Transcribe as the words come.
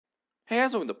Hey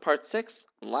guys, welcome to part 6.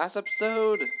 In the last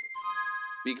episode,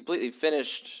 we completely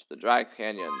finished the Dry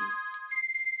Canyon,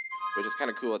 which is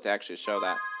kind of cool to actually show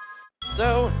that.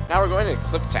 So, now we're going to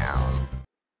Cliff Town.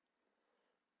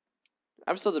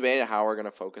 I'm still debating how we're going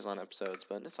to focus on episodes,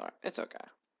 but it's alright. It's okay.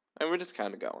 And we're just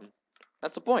kind of going.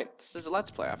 That's the point. This is a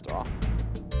Let's Play after all.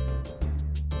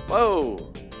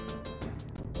 Whoa!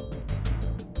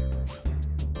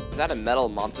 Is that a metal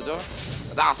montador?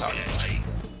 That's awesome!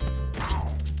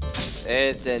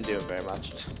 It didn't do very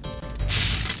much.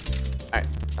 Alright.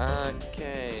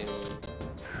 Okay.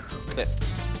 Cliff.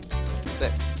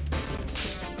 Cliff.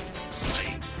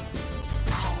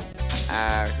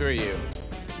 Who are you?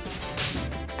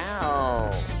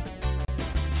 Ow.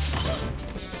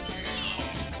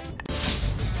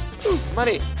 Ooh,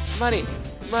 money! Money!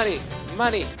 Money!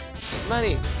 Money!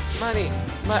 Money! Money!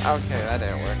 Okay, that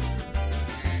didn't work.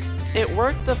 It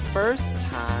worked the first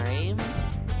time.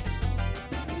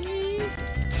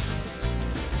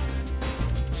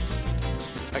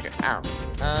 Okay, ow.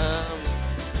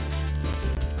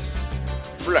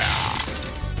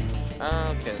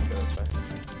 Okay, let's go this way.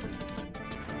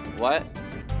 What?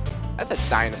 That's a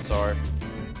dinosaur.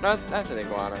 No, that's an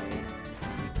iguana.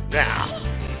 Yeah.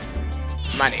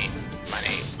 Money.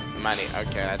 Money. Money.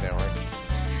 Okay, that didn't work.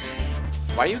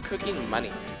 Why are you cooking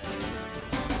money?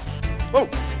 Whoa!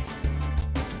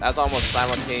 That's almost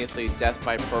simultaneously death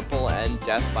by purple and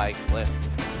death by cliff.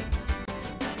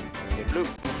 Okay, blue.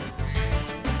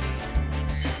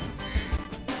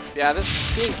 Yeah,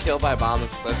 this being killed by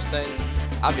bombs cliffs thing,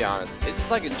 I'll be honest, it's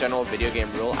just like a general video game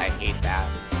rule. I hate that.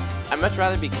 I'd much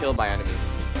rather be killed by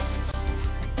enemies.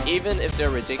 Even if they're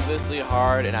ridiculously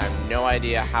hard and I have no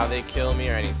idea how they kill me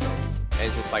or anything. And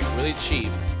it's just like really cheap.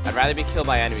 I'd rather be killed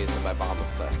by enemies than by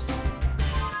bombless cliffs.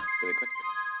 Really quick.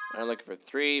 I'm looking for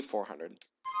 400.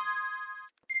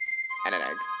 And an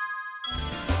egg.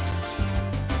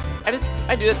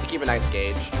 I do that to keep a nice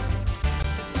gauge.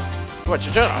 What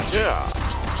you do?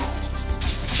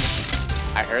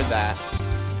 I heard that.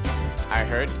 I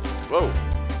heard. Whoa.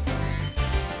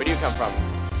 Where do you come from?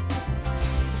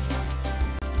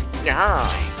 Yaha.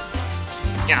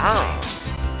 Yaha.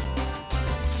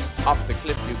 Off the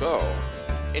cliff you go.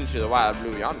 Into the wild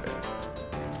blue yonder.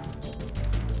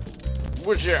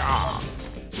 Whoosha.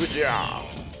 Whoosha.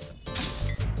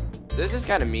 So this is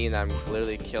kind of mean that I'm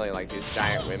literally killing like these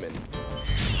giant women.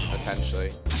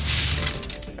 Essentially.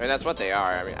 I mean, that's what they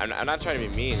are. I mean, I'm not trying to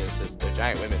be mean. It's just they're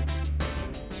giant women.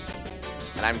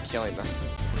 And I'm killing them.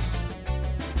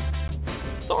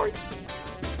 Sorry.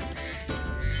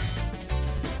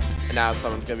 And now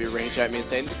someone's gonna be rage at me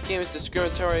saying this game is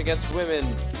discriminatory against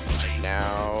women.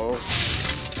 No.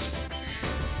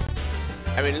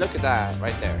 I mean, look at that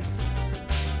right there.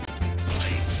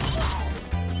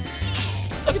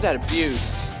 Look at that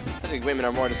abuse. I think women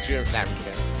are more discriminatory. Nah, I'm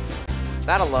kidding.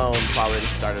 That alone probably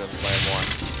just started a flare more.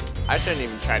 I shouldn't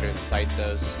even try to incite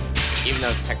those. Even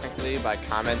though technically by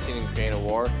commenting and creating a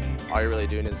war, all you're really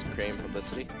doing is creating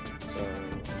publicity. So,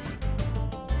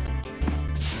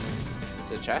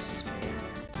 to the chest.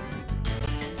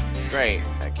 Great.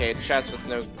 Okay, chest with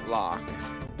no lock.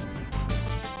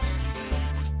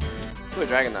 Ooh, a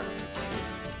dragon then.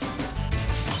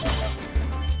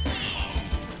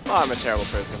 Oh, I'm a terrible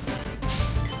person.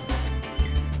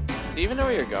 Do you even know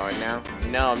where you're going now?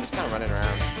 No, I'm just kind of running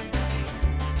around.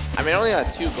 I mean, I only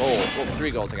got 2 goals. Well,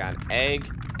 3 goals. I got an egg,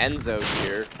 Enzo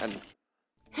here, and...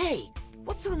 Hey,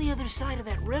 what's on the other side of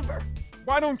that river?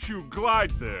 Why don't you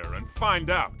glide there and find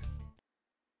out?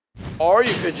 Or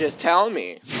you could just tell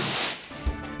me.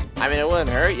 I mean, it wouldn't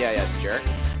hurt. Yeah, jerk.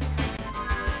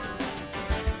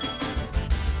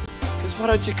 Just why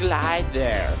don't you glide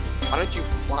there? Why don't you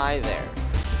fly there?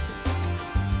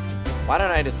 Why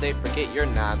don't I just say forget your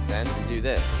nonsense and do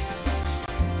this?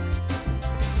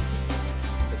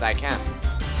 Because I can.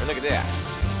 And look at that.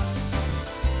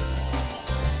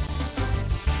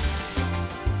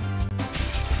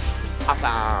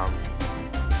 Awesome.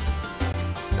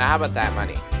 Now how about that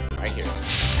money? Right here.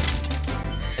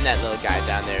 And that little guy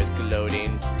down there is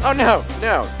gloating. Oh no!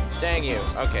 No! Dang you.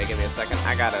 Okay, give me a second.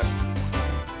 I gotta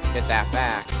get that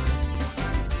back.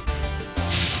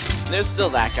 And there's still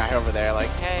that guy over there like,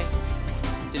 hey,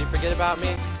 did you forget about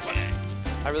me?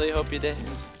 I really hope you didn't.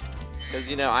 Because,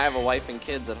 you know, I have a wife and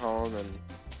kids at home, and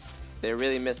they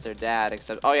really miss their dad,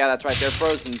 except... Oh, yeah, that's right, they're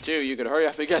frozen, too. You could hurry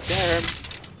up and get them.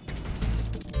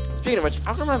 Speaking of which,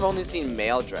 how come I've only seen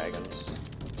male dragons?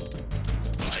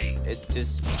 It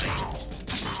just...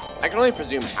 I can only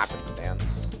presume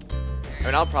happenstance. I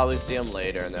mean, I'll probably see them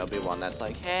later, and there'll be one that's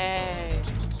like, hey,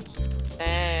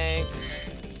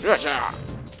 thanks.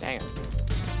 Dang it.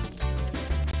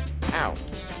 Ow.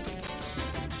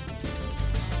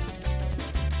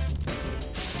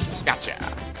 Gotcha.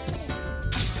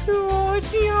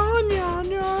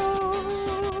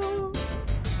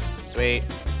 Sweet.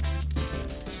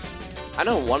 I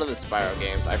know one of the Spyro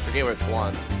games, I forget which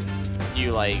one.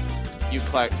 You don't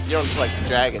collect the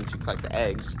dragons, you collect the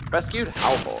eggs. Rescued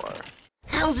Halvor.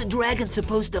 How's a dragon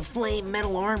supposed to flame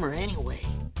metal armor anyway?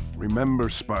 Remember,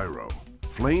 Spyro,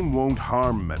 flame won't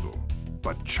harm metal,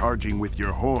 but charging with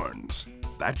your horns,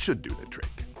 that should do the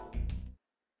trick.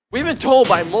 We've been told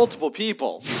by multiple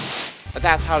people that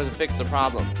that's how to fix the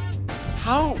problem.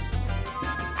 How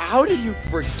did you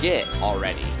forget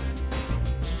already?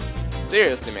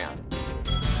 Seriously, man.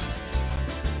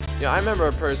 You know, I remember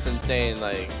a person saying,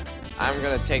 like, I'm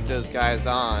gonna take those guys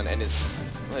on, and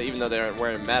even though they're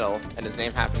wearing metal, and his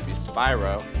name happened to be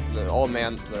Spyro, the old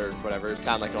man, or whatever,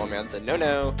 sound like an old man, said,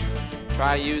 no,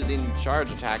 try using charge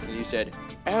attack, and you said,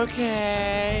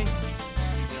 okay.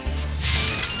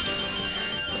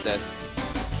 What's this?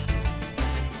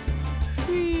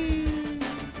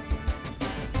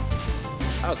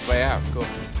 Oh, it's way out. Cool.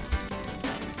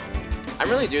 I'm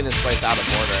really doing this place out of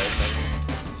order, I think.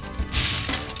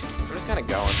 I'm just kind of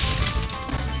going.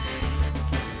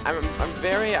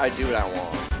 I do what I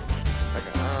want.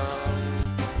 Okay,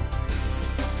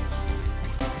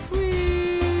 sweep.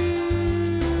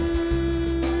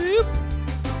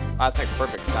 Oh, that's like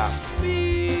perfect stop.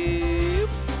 Sweep.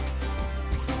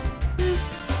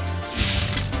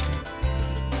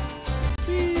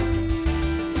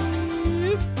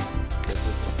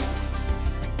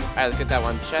 Alright, let's get that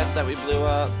one chest that we blew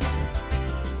up.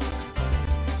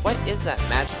 What is that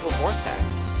magical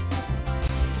vortex?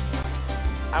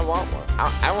 I want one.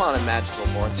 I want a magical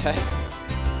vortex.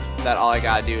 That all I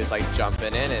gotta do is like jump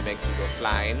in it and it makes me go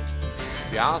flying.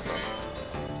 It'd be awesome.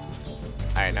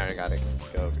 Alright, now we gotta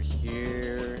go over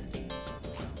here.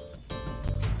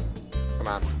 Come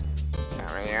on.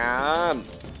 Carry on.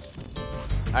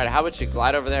 Alright, how about you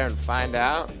glide over there and find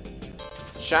out?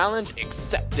 Challenge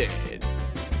accepted.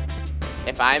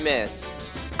 If I miss,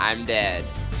 I'm dead.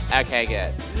 Okay,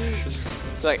 good.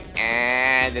 It's like,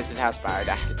 and this is how Spyro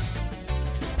dies.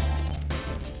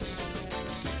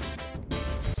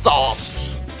 Salt!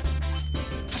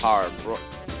 Hard, what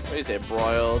do you say,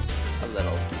 broiled? A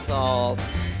little salt.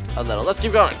 A little, let's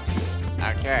keep going.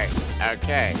 Okay, I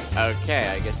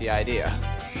get the idea.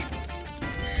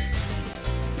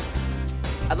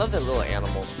 I love the little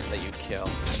animals that you kill.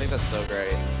 I think that's so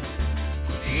great.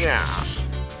 Yeah.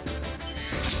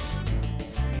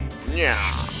 Yeah.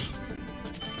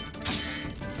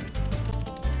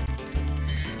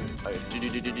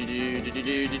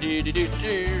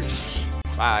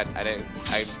 Wow, I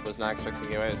was not expecting to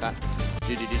get away with that.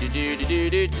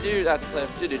 That's a cliff.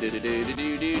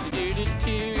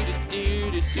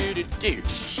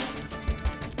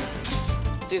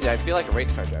 It's easy, I feel like a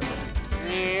race car driver.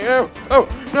 Oh,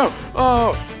 no!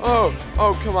 Oh,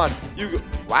 come on. You go.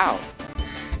 Wow.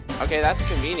 Okay, that's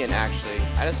convenient, actually.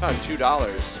 I just found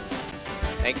 $2.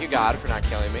 Thank you, God, for not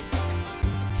killing me.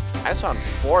 I just found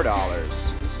 $4.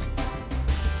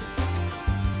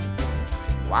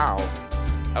 Wow.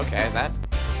 Okay,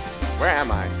 where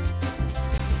am I?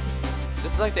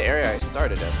 This is like the area I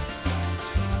started in.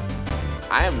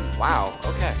 Wow,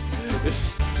 okay.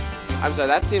 I'm sorry,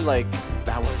 that seemed like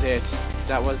that was it.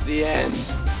 That was the end.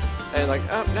 And like,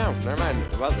 oh, no, never mind,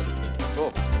 it wasn't.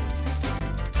 Cool.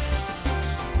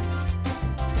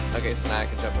 Okay, so now I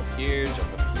can jump up here,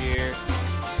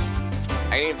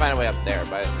 I can even find a way up there,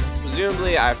 but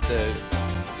presumably I have to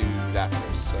do that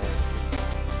first, so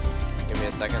give me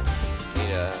a second. Need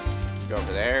to go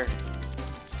over there.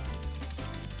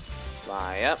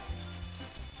 Fly up.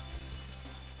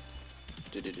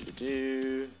 Let's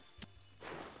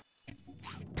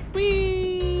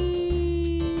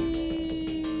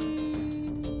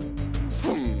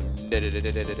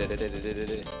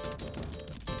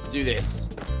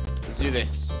do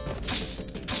this.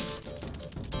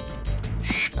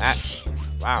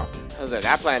 Wow.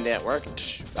 That plan didn't work.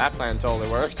 That plan totally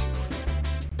worked.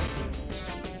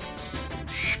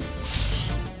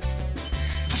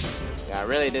 Yeah, I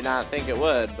really did not think it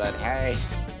would, but hey.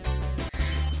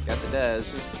 Guess it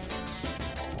does.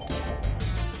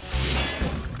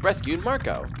 Rescued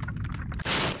Marco.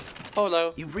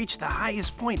 Hello. You've reached the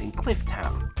highest point in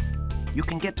Clifftown. You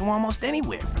can get to almost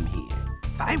anywhere from here.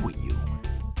 If I were you,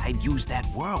 I'd use that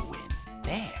whirlwind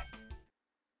there.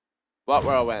 What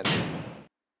whirlwind?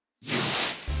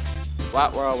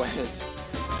 What whirlwind?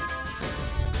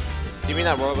 Do you mean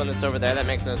that whirlwind that's over there? That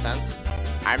makes no sense.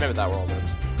 I remember that whirlwind.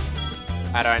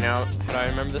 How do I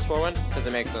remember this whirlwind? Because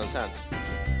it makes no sense.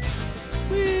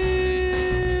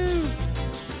 Woo!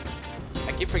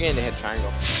 I keep forgetting to hit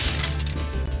triangle.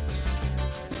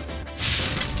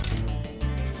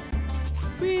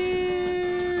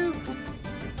 Whee!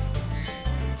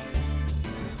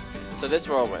 So this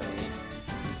whirlwind.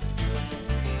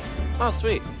 Oh,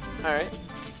 sweet. Alright.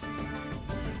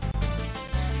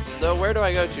 So where do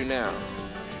I go to now?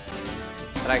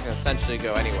 That I can essentially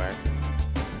go anywhere.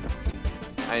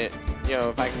 You know,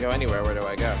 if I can go anywhere, where do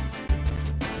I go?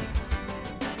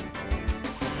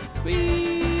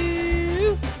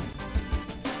 Whee!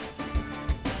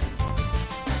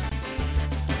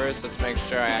 First, let's make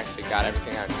sure I actually got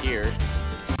everything out here.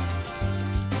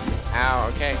 Ow,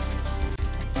 okay.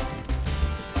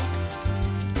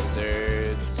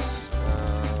 Wizards.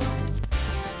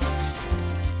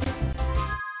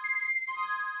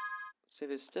 See,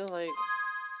 there's still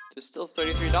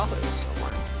 $33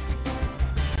 somewhere.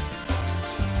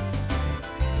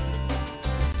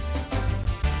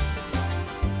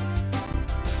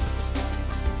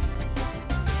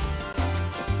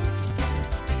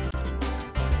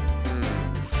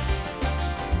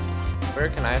 Where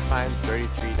can I find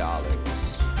 $33?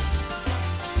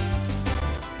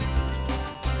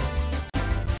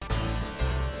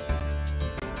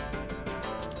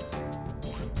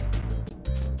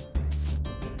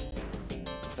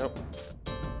 Nope.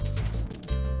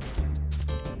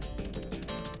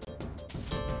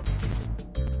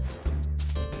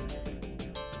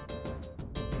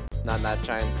 It's not that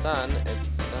giant sun,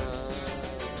 it's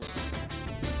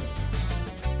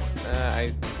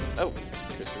oh,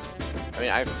 curses. I mean,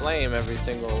 I flame every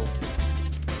single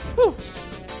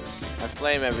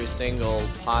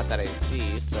pot that I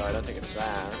see, so I don't think it's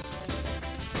that.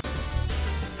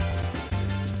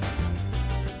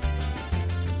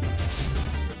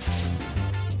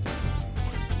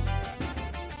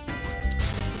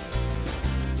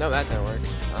 No, that didn't work.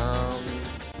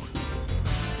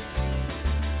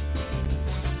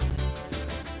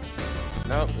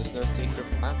 Nope, there's no secret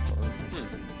platform.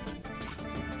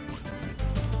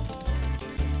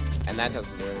 And that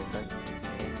doesn't do anything.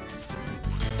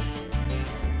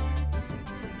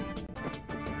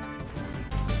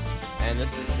 And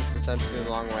this is just essentially a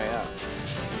long way up.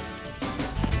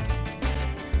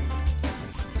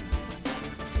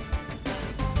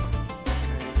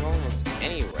 I can go almost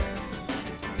anywhere.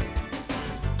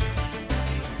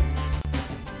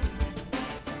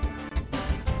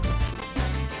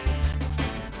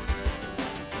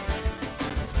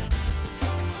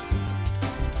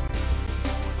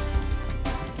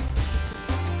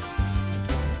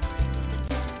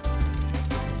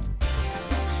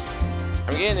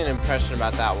 I'm getting an impression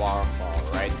about that waterfall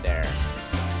right there.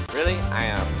 Really? I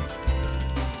am.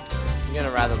 I'm getting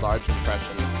a rather large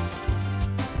impression.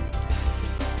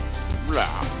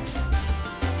 Blah.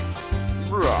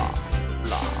 Blah.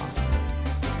 Blah.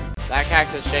 That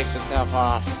cactus shakes itself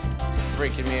off. It's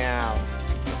freaking me out.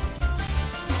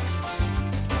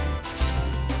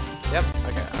 Yep,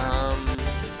 okay,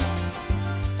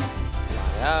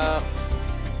 fly up.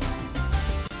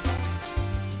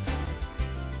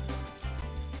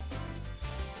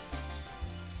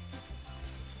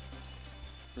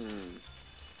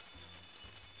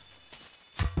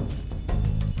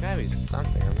 Gotta be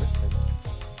something I'm missing.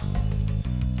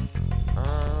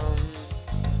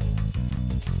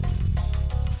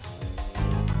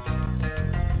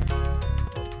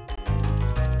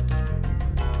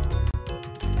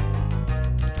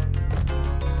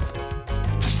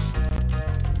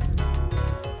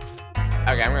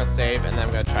 Okay, I'm gonna save and then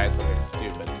I'm gonna try something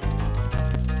stupid.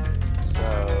 So,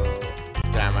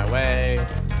 get out of my way.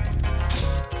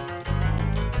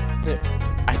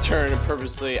 I turn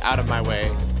purposely out of my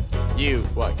way. You,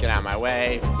 what? Get out of my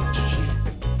way.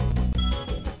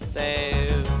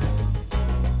 Save.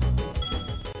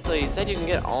 So you said you can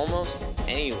get almost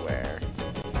anywhere.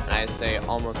 And I say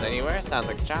almost anywhere? Sounds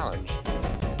like a challenge.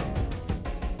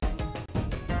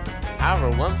 However,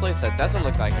 one place that doesn't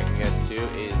look like I can get to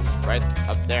is right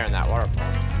up there in that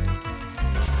waterfall.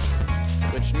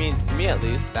 Which means, to me at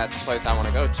least, that's the place I want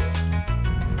to go to.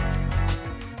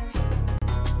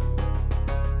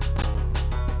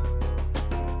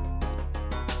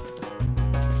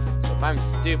 So if I'm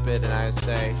stupid and I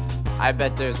say, I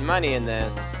bet there's money in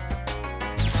this.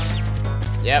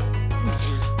 Yep.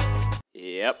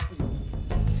 Yep.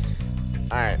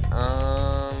 Alright,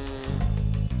 I'm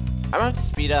gonna have to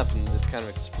speed up and just kind of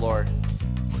explore.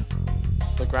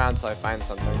 Look around until I find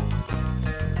something.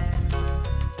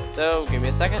 So, give me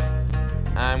a second.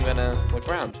 I'm gonna look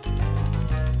around.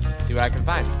 See what I can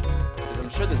find. Because I'm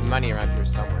sure there's money around here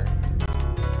somewhere.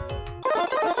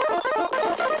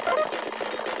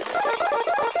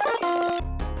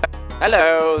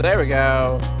 Hello, there we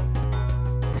go.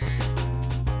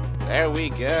 There we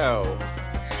go.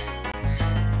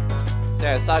 See,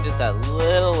 I saw just that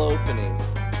little opening.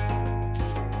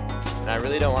 I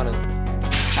really don't want to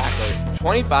tackle it.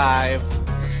 25.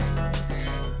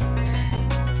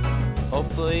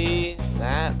 Hopefully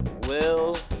that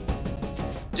will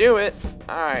do it.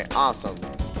 Alright, awesome.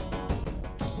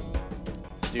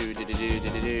 Alright,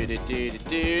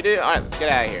 let's get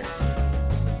out of here.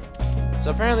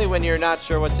 So apparently when you're not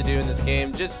sure what to do in this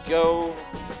game, just go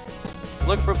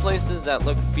look for places that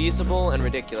look feasible and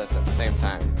ridiculous at the same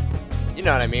time. You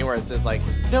know what I mean? Where it's just like,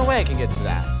 no way I can get to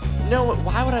that. No,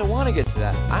 why would I want to get to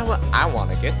that? I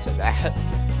want to get to that.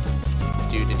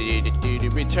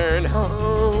 Return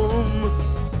home.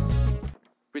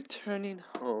 Returning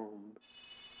home.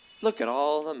 Look at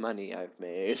all the money I've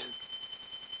made.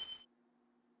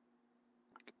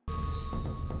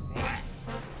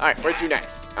 Alright, where to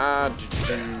next? Ah!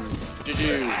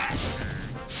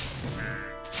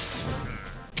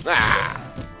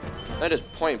 I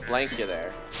just point blank you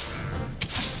there.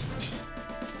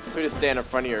 We just stand in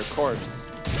front of your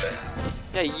corpse.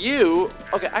 Yeah, you!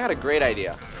 Okay, I got a great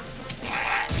idea.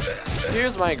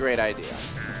 Here's my great idea.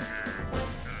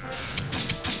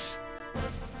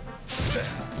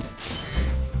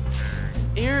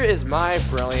 Here is my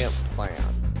brilliant plan.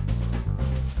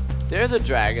 There's a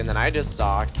dragon that I just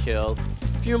saw kill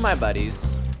a few of my buddies.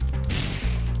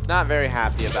 Not very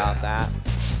happy about that.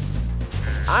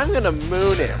 I'm gonna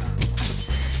moon him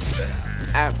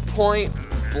at point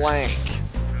blank.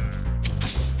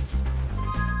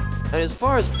 And as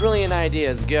far as brilliant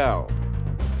ideas go,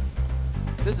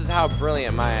 this is how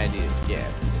brilliant my ideas get.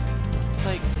 It's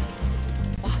like,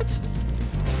 what?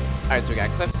 Alright, so we got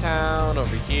Clifftown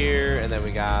over here, and then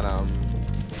we got,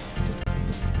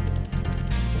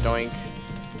 Doink.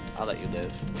 I'll let you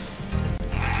live.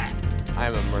 I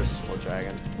am a merciful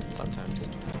dragon. Sometimes.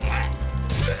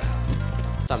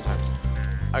 Sometimes.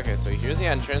 Okay, so here's the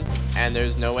entrance, and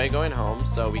there's no way going home,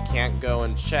 so we can't go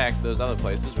and check those other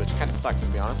places, which kind of sucks, to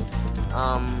be honest.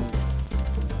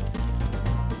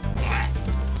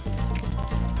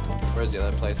 Where's the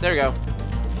other place? There we go.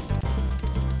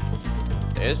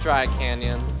 There's Dry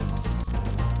Canyon.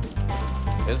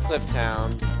 There's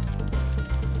Clifftown.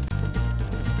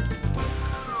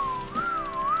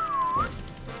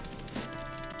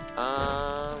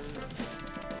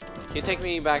 Can you take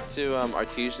me back to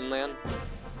Artesian Land?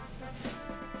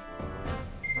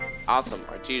 Awesome,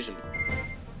 Artesian.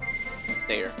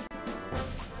 Stay here.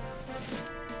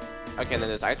 Okay, and then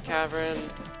there's Ice Cavern.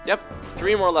 Yep,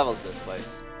 3 more levels in this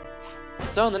place.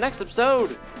 So in the next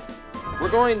episode, we're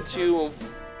going to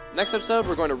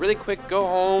really quick go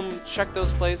home, check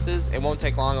those places. It won't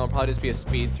take long. It'll probably just be a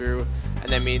speed through, and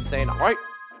then me saying, "All right,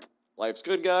 life's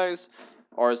good, guys,"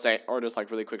 or just like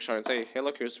really quick shot and say, "Hey,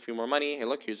 look, here's a few more money. Hey,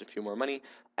 look, here's a few more money,"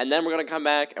 and then we're gonna come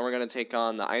back and we're gonna take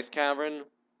on the Ice Cavern,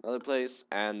 another place,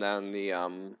 and then the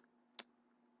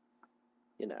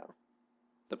you know,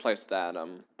 the place that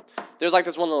there's like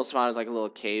this one little spot, there's like a little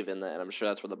cave in there, and I'm sure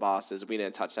that's where the boss is. We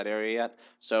didn't touch that area yet,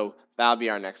 so that'll be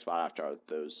our next spot after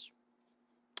those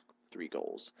 3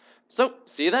 goals. So,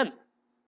 see you then!